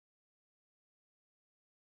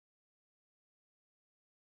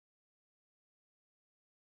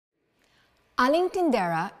Aling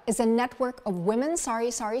Tindera is a network of women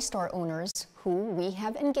sari store owners who we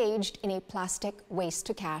have engaged in a plastic waste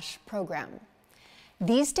to cash program.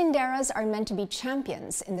 These tinderas are meant to be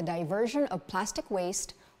champions in the diversion of plastic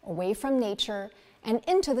waste away from nature and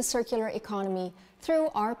into the circular economy through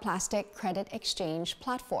our plastic credit exchange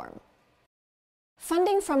platform.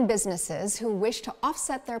 Funding from businesses who wish to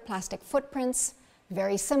offset their plastic footprints,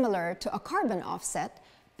 very similar to a carbon offset,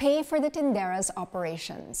 pay for the tindera's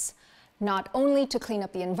operations, not only to clean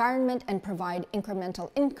up the environment and provide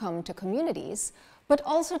incremental income to communities, but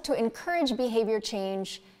also to encourage behavior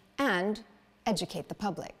change and educate the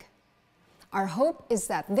public. Our hope is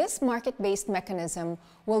that this market-based mechanism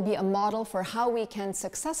will be a model for how we can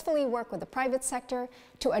successfully work with the private sector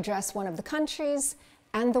to address one of the country's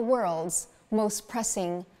and the world's most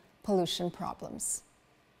pressing pollution problems.